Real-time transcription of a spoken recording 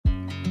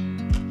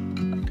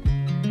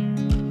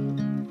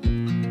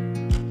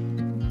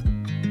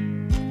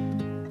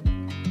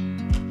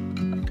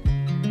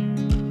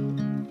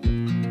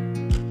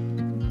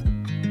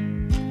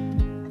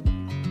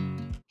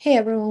Hey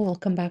everyone,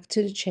 welcome back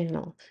to the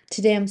channel.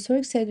 Today I'm so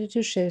excited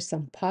to share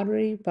some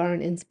Pottery Barn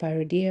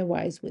inspired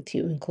DIYs with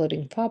you,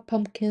 including faux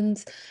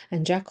pumpkins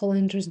and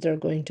jack-o'-lanterns that are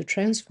going to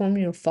transform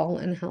your fall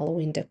and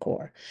Halloween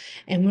decor.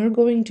 And we're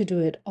going to do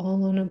it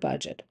all on a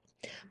budget.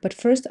 But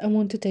first, I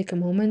want to take a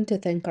moment to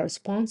thank our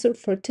sponsor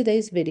for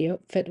today's video,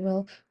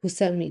 Fitwell, who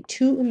sent me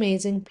two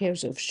amazing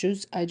pairs of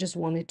shoes I just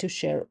wanted to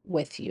share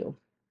with you.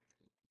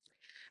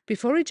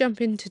 Before we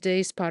jump into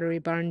today's Pottery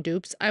Barn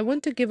dupes, I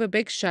want to give a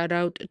big shout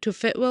out to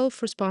Fitwell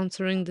for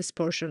sponsoring this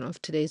portion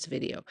of today's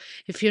video.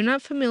 If you're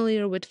not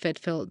familiar with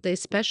Fitwell, they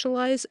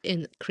specialize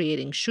in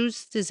creating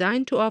shoes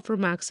designed to offer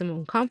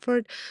maximum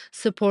comfort,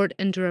 support,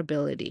 and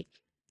durability.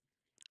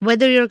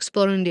 Whether you're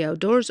exploring the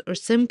outdoors or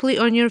simply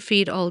on your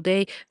feet all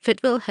day,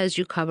 Fitwell has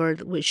you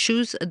covered with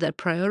shoes that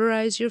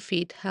prioritize your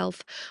feet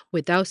health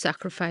without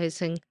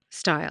sacrificing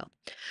style.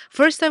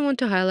 First, I want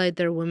to highlight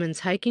their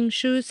women's hiking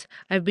shoes.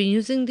 I've been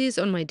using these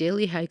on my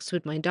daily hikes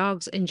with my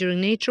dogs and during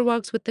nature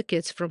walks with the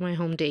kids from my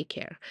home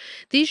daycare.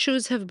 These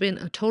shoes have been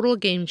a total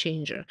game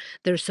changer.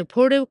 They're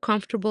supportive,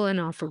 comfortable, and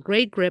offer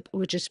great grip,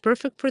 which is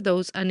perfect for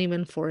those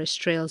uneven forest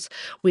trails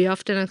we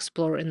often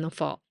explore in the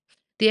fall.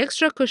 The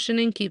extra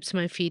cushioning keeps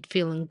my feet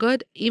feeling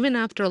good even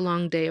after a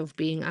long day of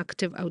being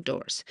active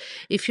outdoors.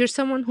 If you're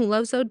someone who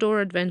loves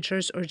outdoor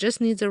adventures or just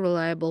needs a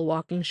reliable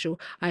walking shoe,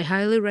 I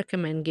highly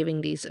recommend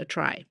giving these a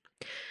try.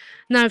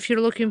 Now, if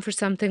you're looking for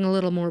something a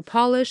little more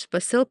polished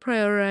but still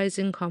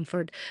prioritizing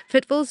comfort,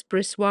 Fitwell's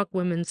Brisk Walk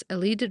Women's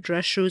Elite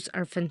Dress Shoes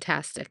are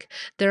fantastic.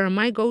 They're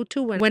my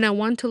go-to when I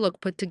want to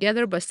look put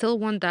together but still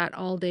want that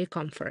all-day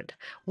comfort.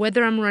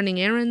 Whether I'm running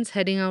errands,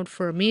 heading out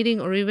for a meeting,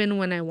 or even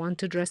when I want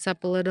to dress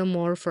up a little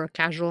more for a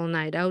casual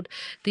night out,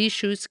 these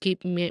shoes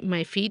keep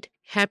my feet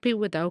happy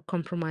without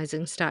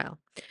compromising style.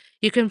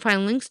 You can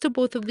find links to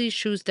both of these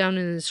shoes down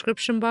in the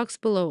description box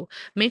below.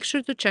 Make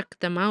sure to check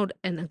them out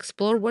and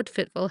explore what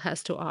Fitwell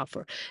has to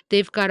offer.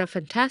 They've got a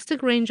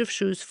fantastic range of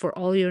shoes for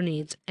all your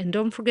needs, and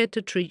don't forget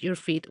to treat your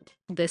feet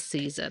this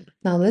season.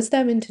 Now let's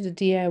dive into the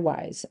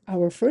DIYs.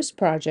 Our first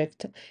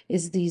project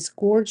is these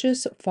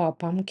gorgeous faux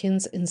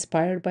pumpkins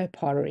inspired by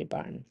Pottery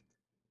Barn.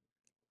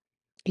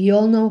 You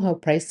all know how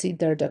pricey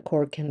their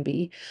decor can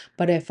be,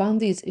 but I found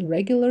these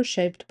irregular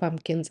shaped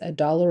pumpkins at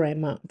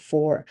Dollarama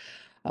for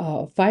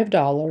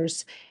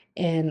 $5,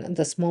 and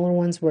the smaller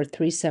ones were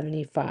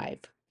 $3.75.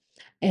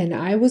 And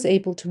I was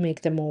able to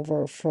make them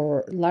over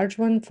for large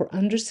one for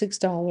under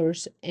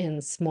 $6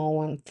 and small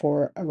one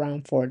for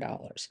around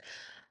 $4.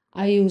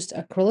 I used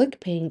acrylic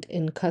paint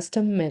in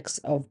custom mix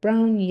of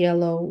brown,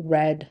 yellow,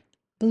 red,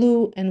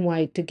 blue, and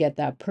white to get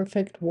that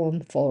perfect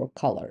warm fall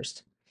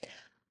colors.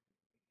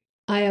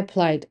 I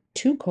applied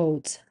 2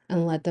 coats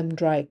and let them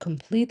dry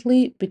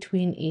completely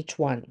between each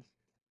one.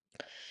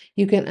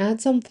 You can add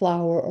some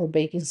flour or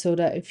baking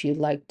soda if you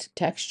liked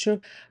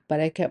texture, but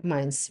I kept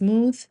mine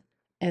smooth,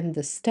 and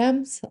the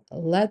stems I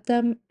left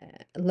them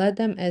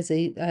as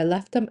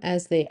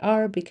they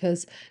are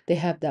because they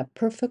have that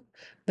perfect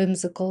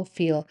whimsical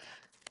feel,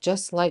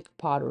 just like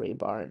Pottery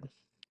Barn.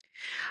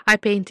 I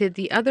painted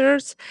the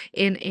others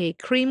in a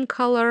cream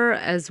color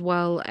as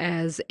well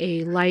as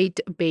a light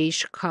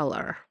beige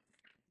color.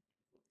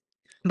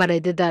 But I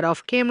did that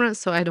off camera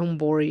so I don't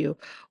bore you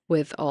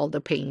with all the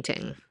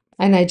painting.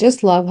 And I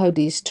just love how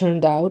these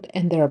turned out,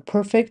 and they're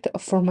perfect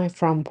for my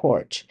front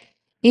porch.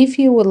 If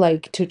you would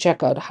like to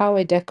check out how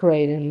I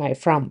decorated my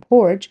front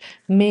porch,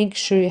 make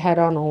sure you head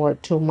on over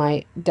to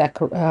my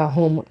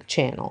home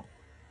channel.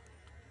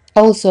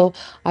 Also,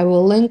 I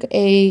will link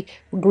a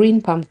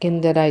green pumpkin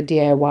that I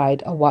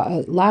DIY'd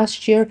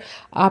last year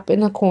up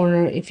in a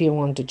corner if you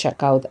want to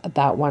check out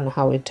that one,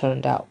 how it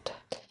turned out.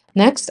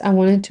 Next, I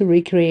wanted to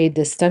recreate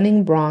the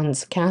stunning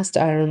bronze cast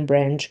iron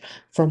branch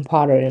from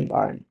Pottery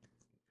Barn.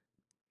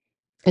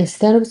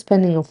 Instead of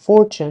spending a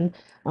fortune,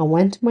 I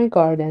went to my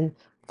garden,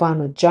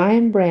 found a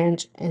giant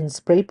branch, and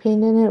spray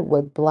painted it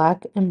with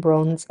black and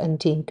bronze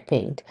antique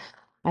paint.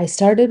 I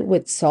started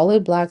with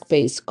solid black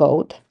base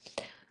coat,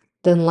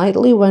 then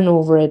lightly went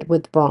over it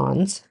with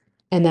bronze,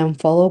 and then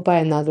followed by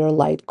another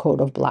light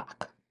coat of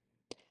black.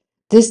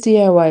 This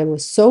DIY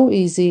was so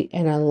easy,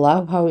 and I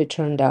love how it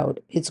turned out.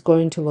 It's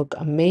going to look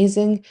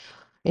amazing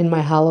in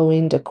my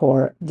Halloween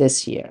decor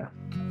this year.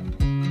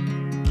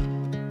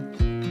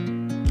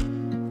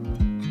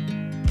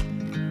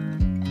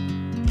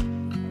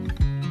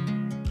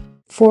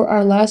 For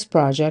our last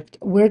project,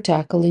 we're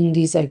tackling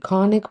these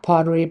iconic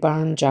Pottery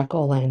Barn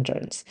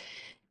jack-o'-lanterns.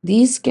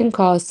 These can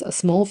cost a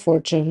small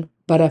fortune,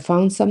 but I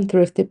found some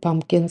thrifted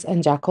pumpkins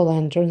and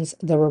jack-o'-lanterns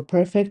that were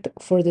perfect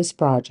for this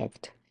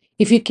project.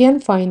 If you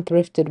can't find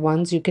thrifted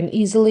ones, you can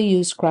easily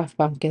use craft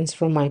pumpkins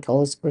from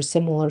Michael's or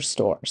similar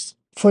stores.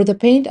 For the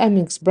paint, I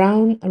mixed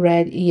brown,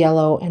 red,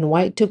 yellow, and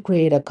white to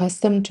create a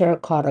custom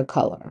terracotta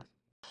color.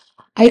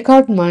 I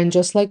carved mine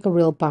just like a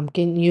real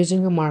pumpkin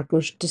using a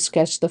marker to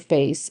sketch the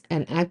face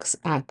and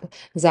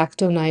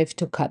X-Acto knife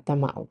to cut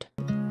them out.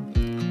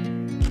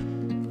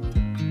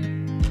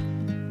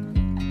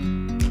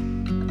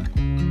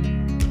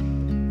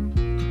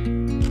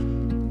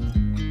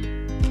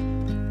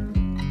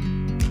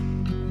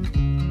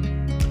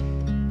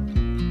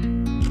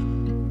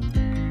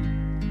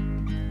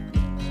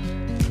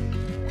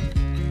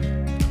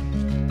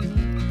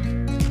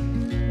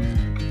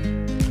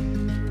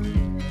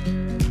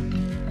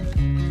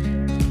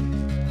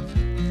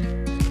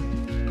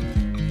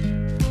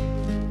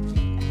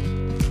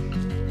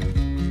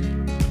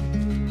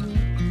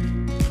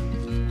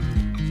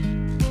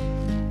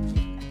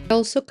 I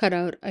also cut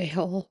out a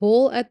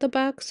hole at the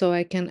back so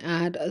I can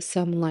add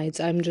some lights.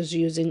 I'm just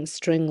using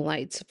string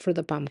lights for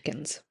the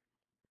pumpkins.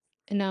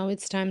 And now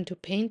it's time to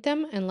paint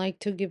them and like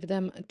to give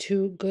them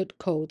two good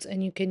coats.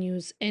 And you can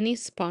use any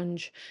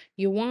sponge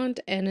you want.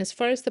 And as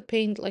far as the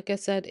paint, like I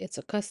said, it's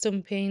a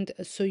custom paint.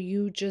 So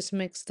you just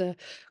mix the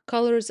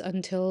colors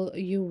until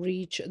you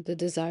reach the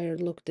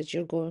desired look that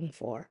you're going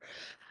for.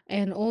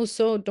 And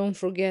also don't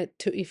forget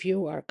to, if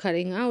you are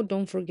cutting out,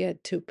 don't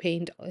forget to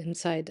paint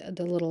inside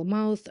the little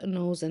mouth,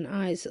 nose, and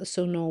eyes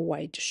so no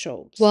white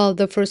shows. While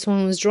the first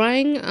one was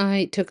drying,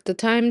 I took the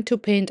time to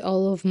paint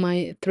all of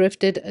my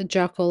thrifted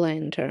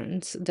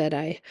jack-o'-lanterns that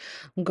I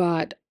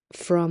got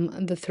from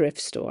the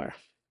thrift store.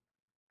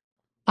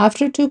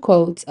 After two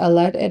coats, I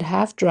let it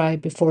half dry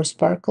before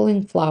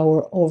sparkling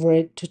flour over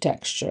it to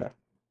texture.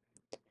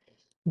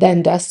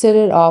 Then dusted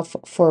it off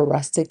for a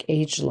rustic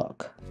age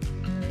look.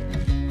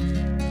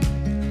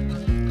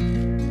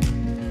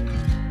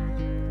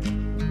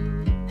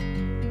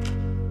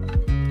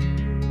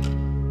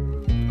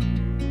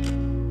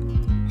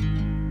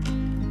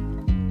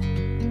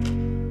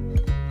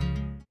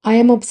 I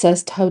am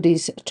obsessed how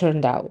these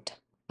turned out.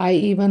 I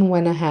even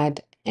went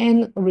ahead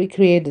and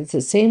recreated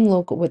the same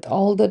look with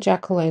all the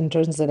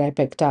jack-o'-lanterns that I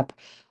picked up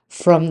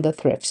from the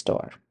thrift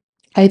store.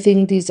 I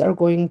think these are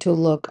going to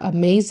look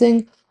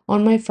amazing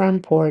on my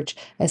front porch,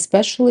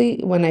 especially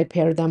when I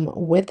pair them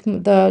with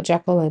the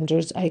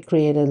jack-o'-lanterns I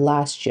created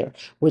last year,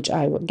 which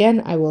I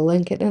will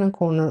link it in a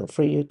corner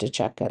for you to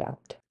check it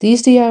out.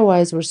 These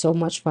DIYs were so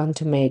much fun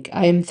to make.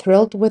 I am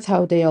thrilled with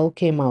how they all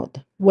came out.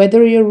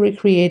 Whether you're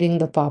recreating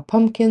the pop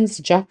pumpkins,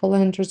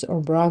 jack-o'-lanterns, or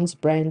bronze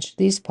branch,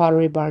 these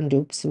Pottery Barn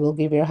dupes will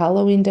give your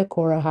Halloween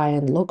decor a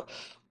high-end look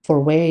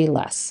for way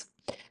less.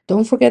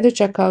 Don't forget to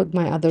check out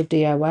my other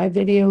DIY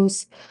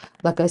videos,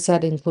 like I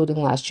said, including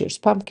last year's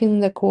pumpkin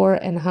decor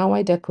and how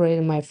I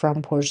decorated my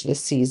front porch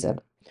this season.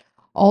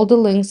 All the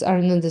links are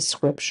in the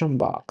description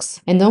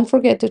box. And don't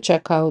forget to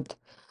check out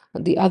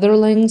the other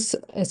links,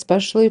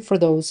 especially for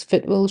those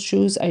Fitwell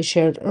shoes I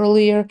shared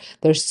earlier.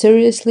 They're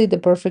seriously the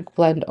perfect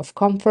blend of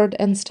comfort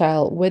and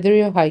style, whether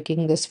you're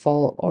hiking this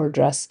fall or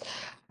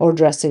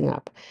dressing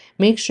up.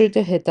 Make sure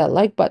to hit that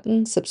like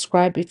button,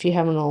 subscribe if you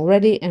haven't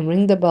already, and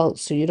ring the bell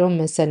so you don't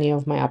miss any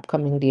of my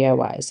upcoming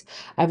DIYs.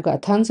 I've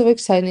got tons of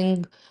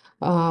exciting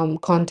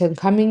content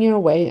coming your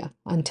way.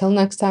 Until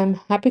next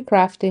time, happy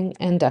crafting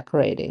and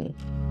decorating.